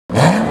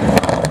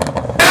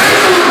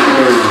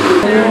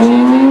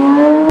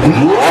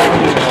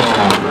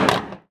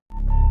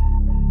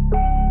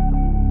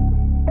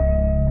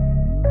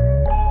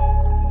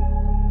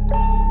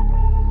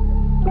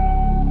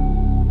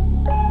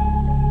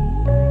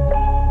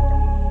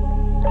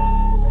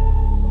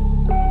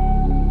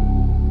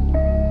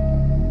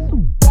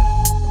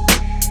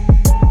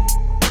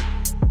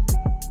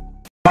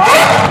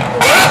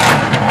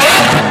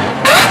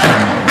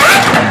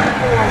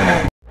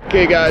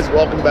Hey guys,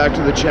 welcome back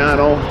to the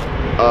channel.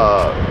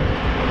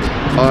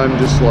 I'm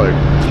just like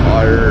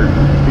tired,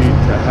 beat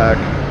to heck.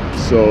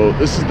 So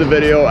this is the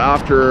video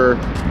after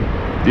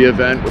the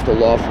event with the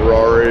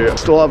LaFerrari. I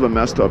still have a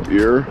messed up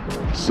ear,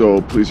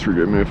 so please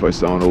forgive me if I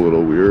sound a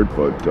little weird,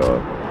 but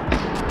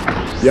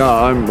yeah,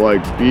 I'm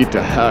like beat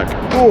to heck.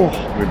 Oh,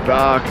 my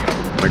back,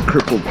 my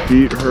crippled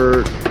feet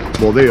hurt.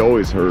 Well, they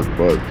always hurt,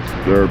 but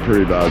they're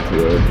pretty bad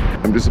today.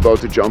 I'm just about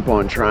to jump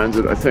on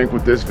transit. I think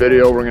with this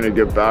video, we're gonna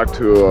get back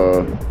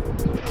to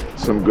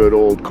some good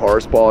old car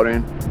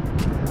spotting.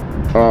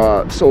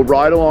 So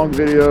ride along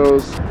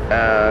videos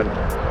and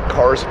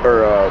car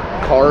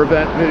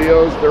event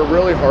videos, they're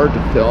really hard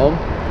to film,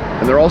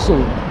 and they're also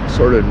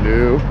sort of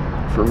new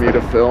for me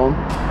to film.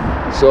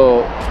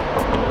 So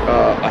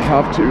I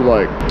have to,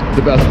 like,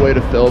 the best way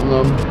to film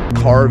them.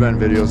 Car event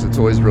videos, it's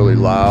always really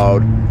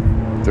loud.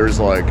 There's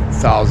like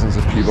thousands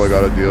of people I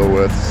gotta deal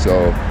with.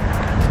 So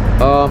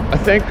I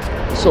think,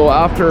 so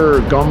after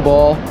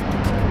Gumball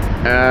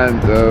and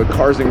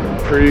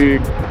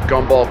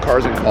pre-Gumball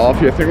Cars and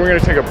Coffee, I think we're gonna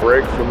take a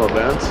break from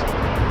events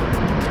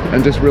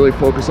and just really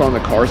focus on the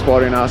car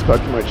spotting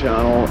aspect of my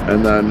channel.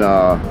 And then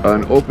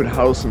an open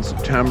house in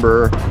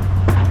September.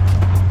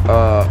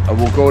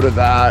 We'll go to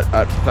that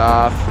at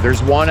FAF.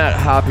 There's one at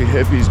Happy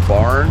Hippie's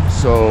barn,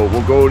 so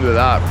we'll go to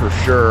that for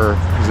sure,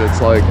 because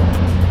it's like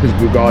his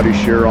Bugatti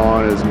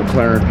Chiron, his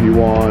McLaren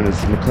P1, his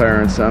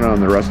McLaren Senna,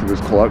 and the rest of his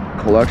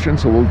collection.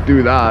 So we'll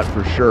do that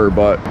for sure.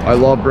 But I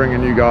love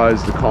bringing you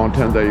guys the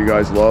content that you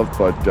guys love,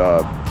 but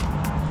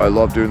I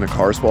love doing the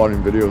car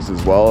spotting videos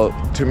as well.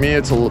 To me,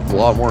 it's a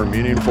lot more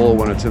meaningful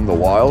when it's in the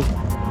wild.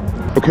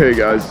 Okay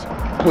guys,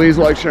 please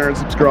like, share, and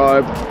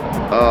subscribe.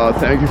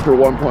 Thank you for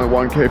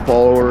 1.1K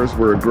followers.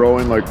 We're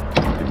growing like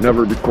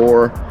never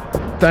before.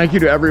 Thank you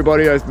to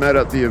everybody I've met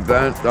at the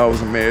event. That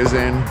was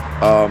amazing.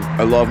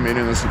 I love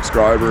meeting the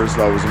subscribers.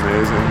 That was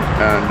amazing.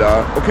 And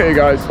okay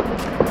guys,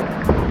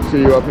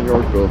 see you up in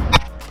Yorkville.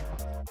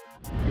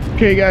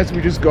 Okay guys,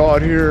 we just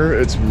got here.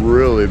 It's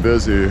really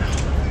busy.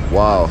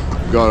 Wow,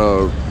 got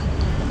a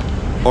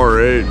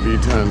R8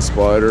 V10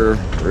 Spider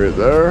right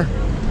there.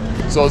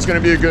 So it's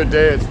gonna be a good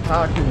day. It's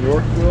packed in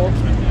Yorkville.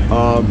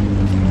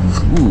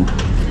 Ooh,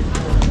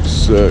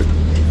 sick.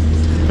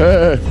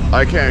 Hey,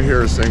 I can't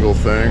hear a single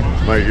thing.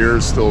 My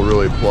ear's still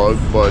really plugged,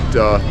 but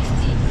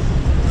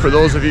for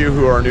those of you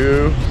who are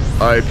new,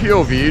 I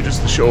POV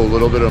just to show a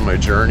little bit of my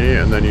journey,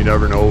 and then you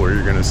never know what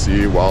you're gonna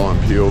see while I'm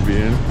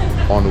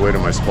POVing on the way to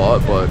my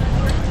spot. But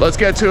let's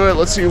get to it.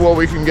 Let's see what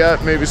we can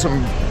get. Maybe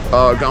some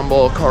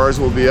Gumball cars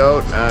will be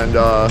out, and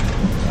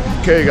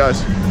okay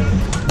guys.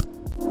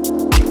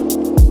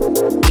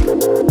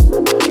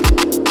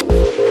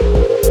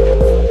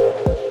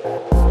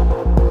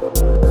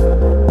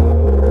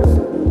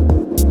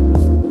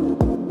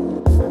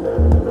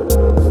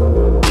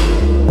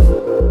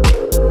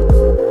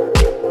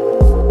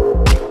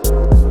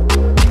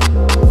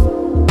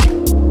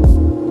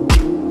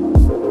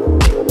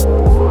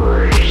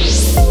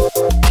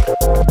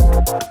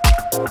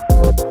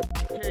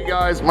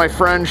 My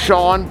friend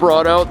Sean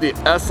brought out the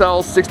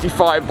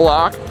SL65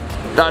 black.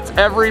 That's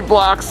every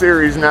black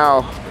series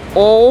now.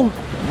 Oh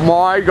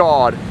my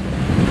god.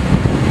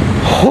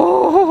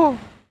 Oh.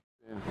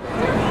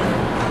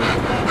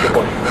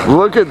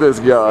 Look at this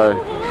guy.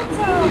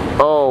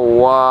 Oh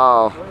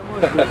wow.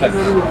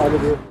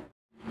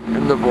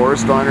 And the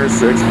Vorsteiner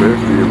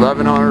 650,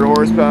 1100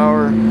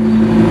 horsepower.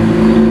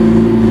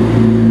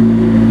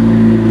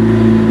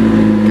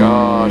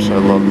 Gosh, I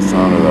love the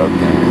sound of that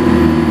thing.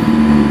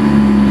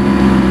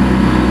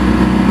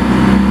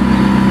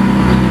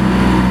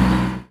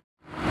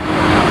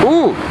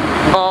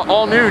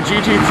 All new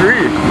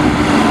GT3.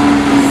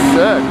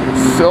 Sick.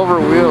 Silver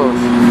wheels.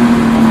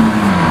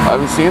 I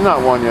haven't seen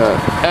that one yet.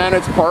 And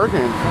it's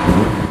parking.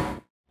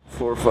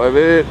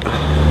 458.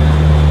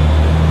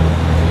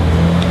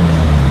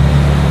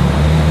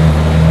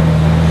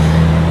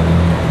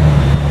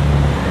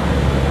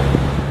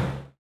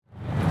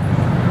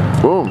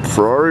 Boom.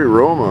 Ferrari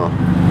Roma.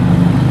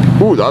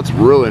 Ooh, that's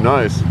really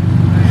nice.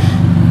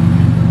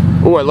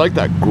 Oh, I like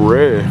that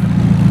gray.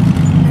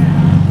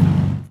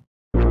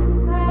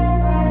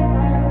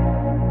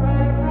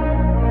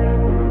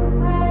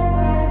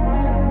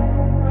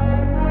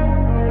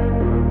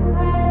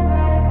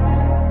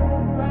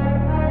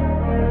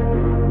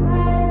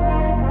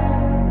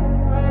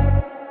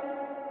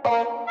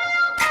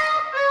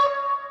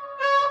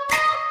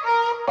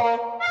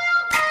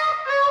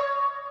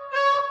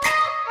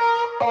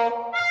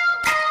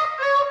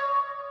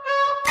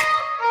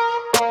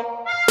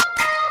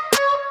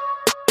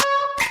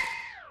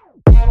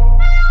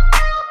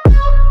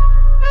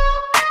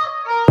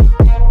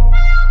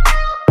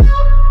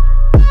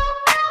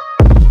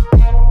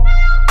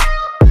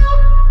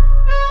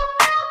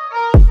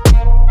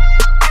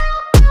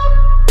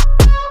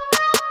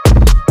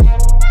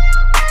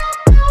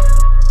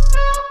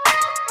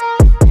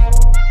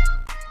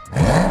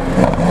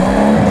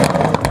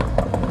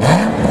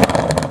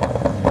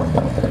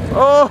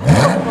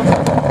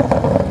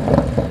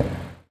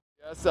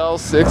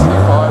 SL65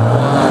 black.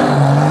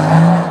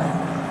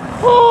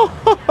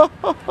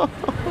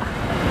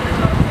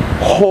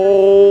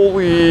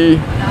 Holy.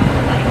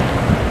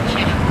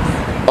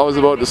 I was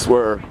about to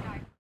swear.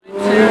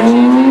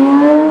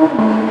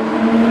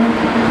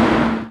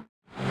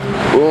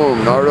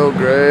 Boom, Nardo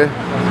Gray.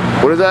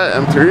 What is that,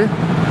 M3?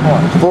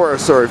 4,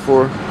 sorry,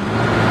 4. What the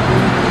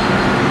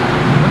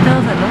hell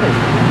is that noise?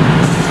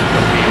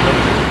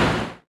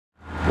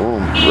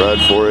 Boom, Red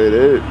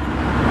 488.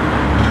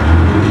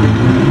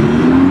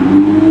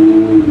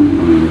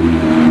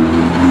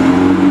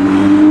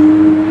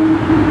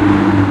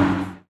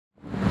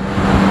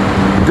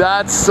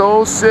 That's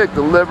so sick.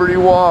 The Liberty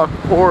Walk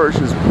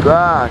Porsche is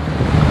back.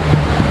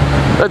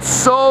 That's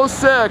so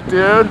sick,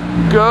 dude.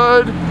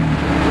 Good.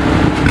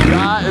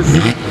 That is...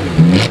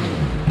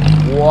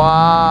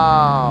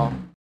 Wow.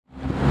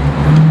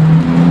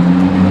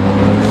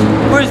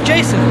 Where's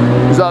Jason?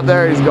 He's out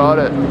there. He's got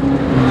it.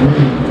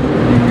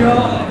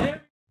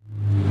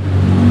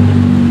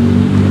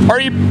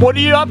 What are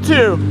you up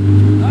to?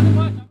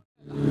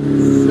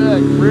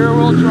 Sick. Rear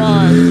wheel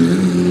drive.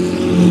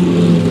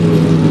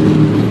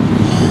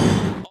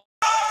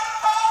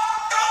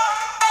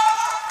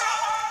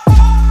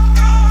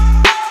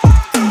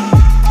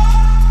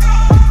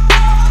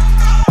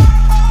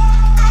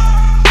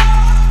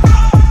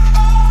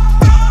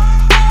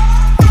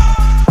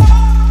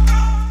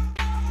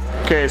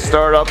 Okay,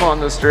 start up on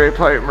the straight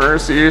pipe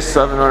Mercy,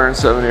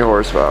 770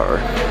 horsepower.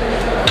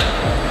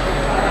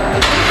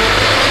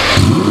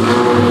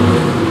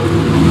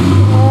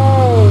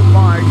 Oh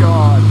my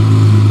God.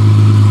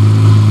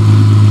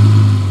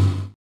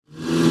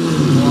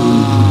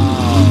 Wow.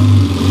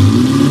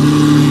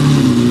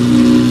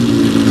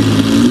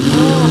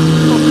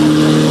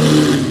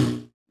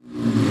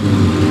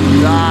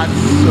 That's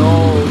so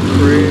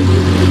crazy.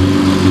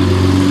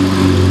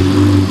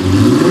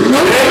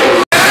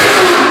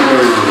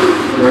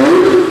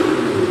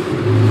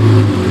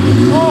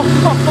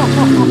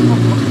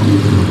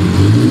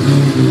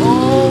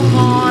 Oh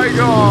my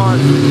God.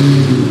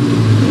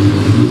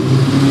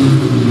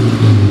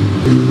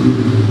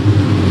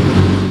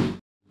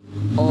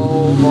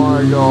 Oh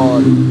my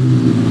God.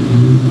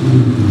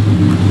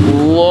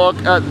 Look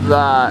at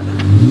that.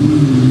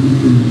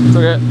 It's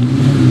okay.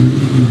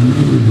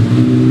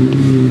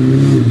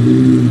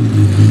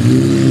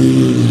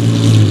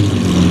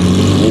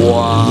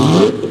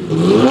 Wow.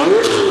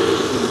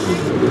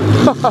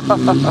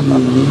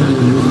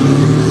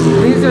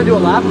 He's gonna do a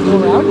lap and go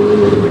around?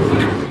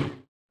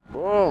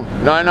 Boom.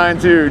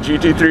 992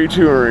 GT3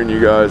 touring, you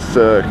guys.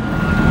 Sick.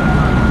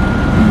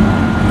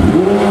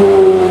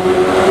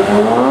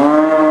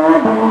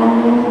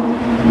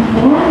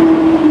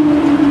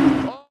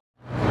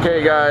 Okay,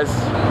 guys.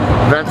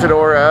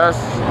 Ventador S.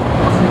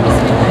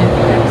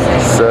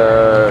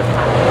 Sick.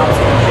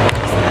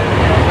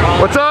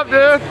 What's up,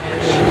 dude?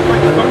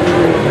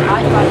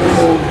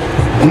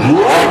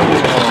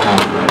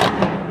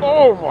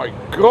 Oh my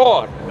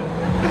God!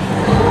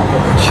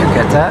 Did you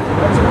get that?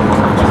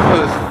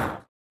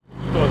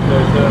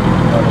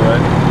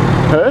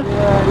 Huh?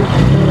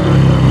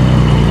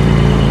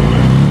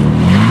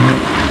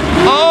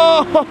 Oh!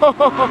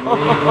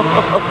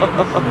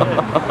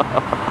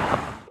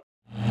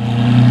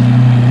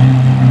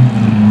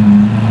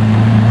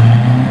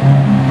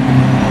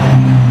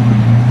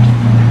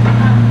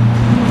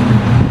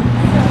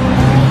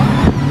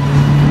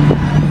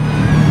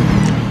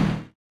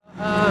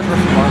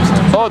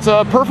 Oh, it's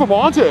a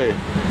Performante.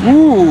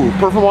 Ooh,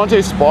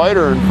 Performante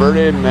Spider and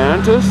Verde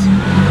Mantis.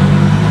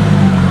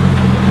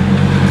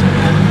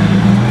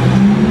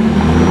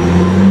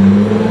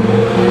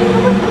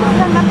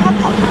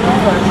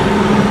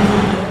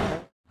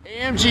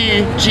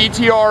 AMG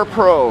GT-R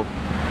Pro.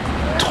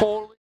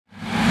 Totally.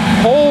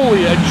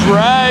 Holy, a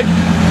drag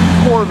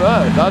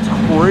Corvette. That's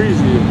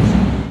crazy.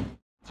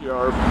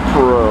 GT-R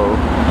Pro.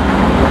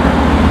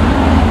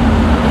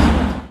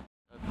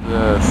 Look at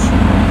this.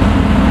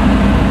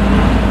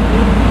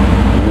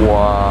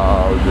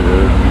 Wow,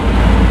 dude.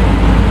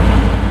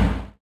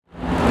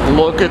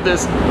 Look at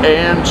this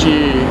AMG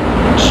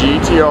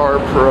GT-R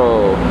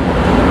Pro.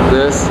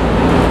 This,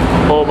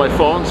 oh, my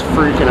phone's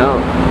freaking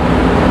out.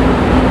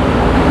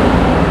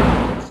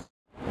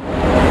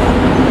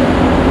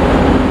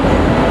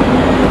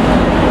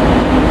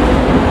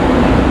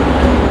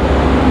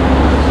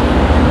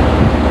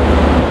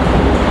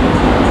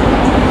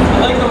 I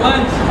like the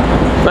lens.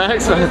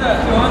 Thanks, man. What is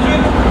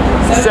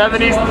that, 200?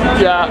 70s,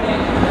 yeah.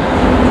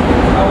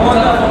 I want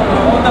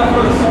that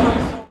for the summer.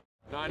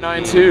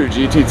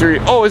 992 GT3.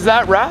 Oh, is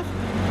that Raph?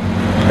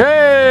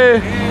 Hey!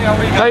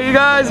 How you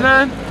guys,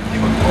 man?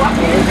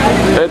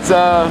 It's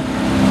That's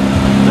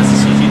the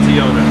CGT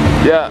owner.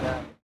 yeah.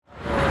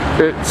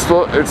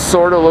 It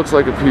sort of looks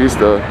like a piece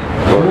though.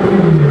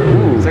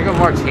 It's like a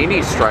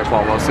martini stripe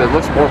almost. It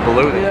looks more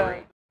blue than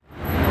green.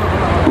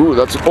 Ooh,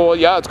 that's, oh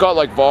yeah, it's got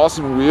like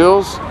Boston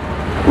wheels.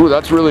 Ooh,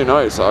 that's really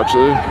nice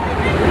actually.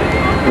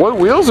 What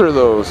wheels are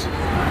those?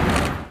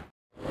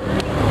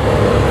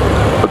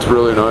 That's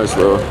really nice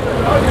though.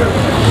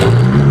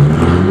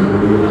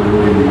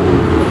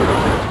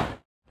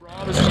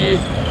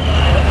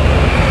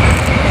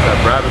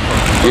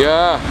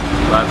 Yeah.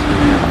 That's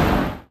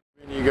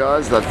You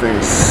guys, that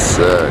thing's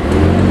sick.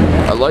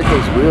 I like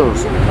those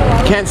wheels.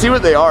 Can't see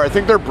what they are. I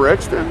think they're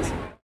Brixtons.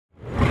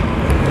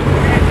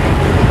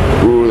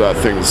 Ooh, that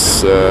thing's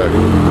sick.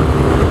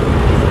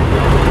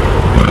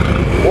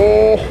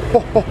 Oh,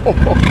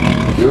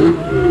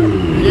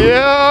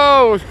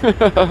 yo!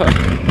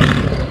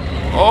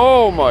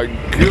 Oh my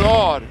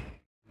God!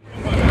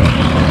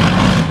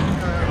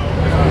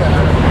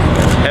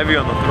 heavy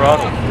on the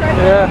throttle.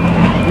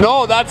 Yeah.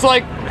 No, that's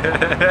like,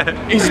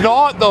 he's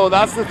not though.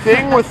 That's the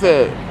thing with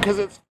it, because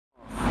it's.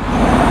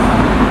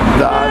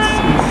 That's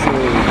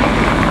insane.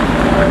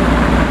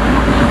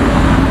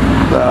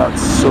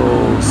 That's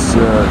so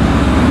sick.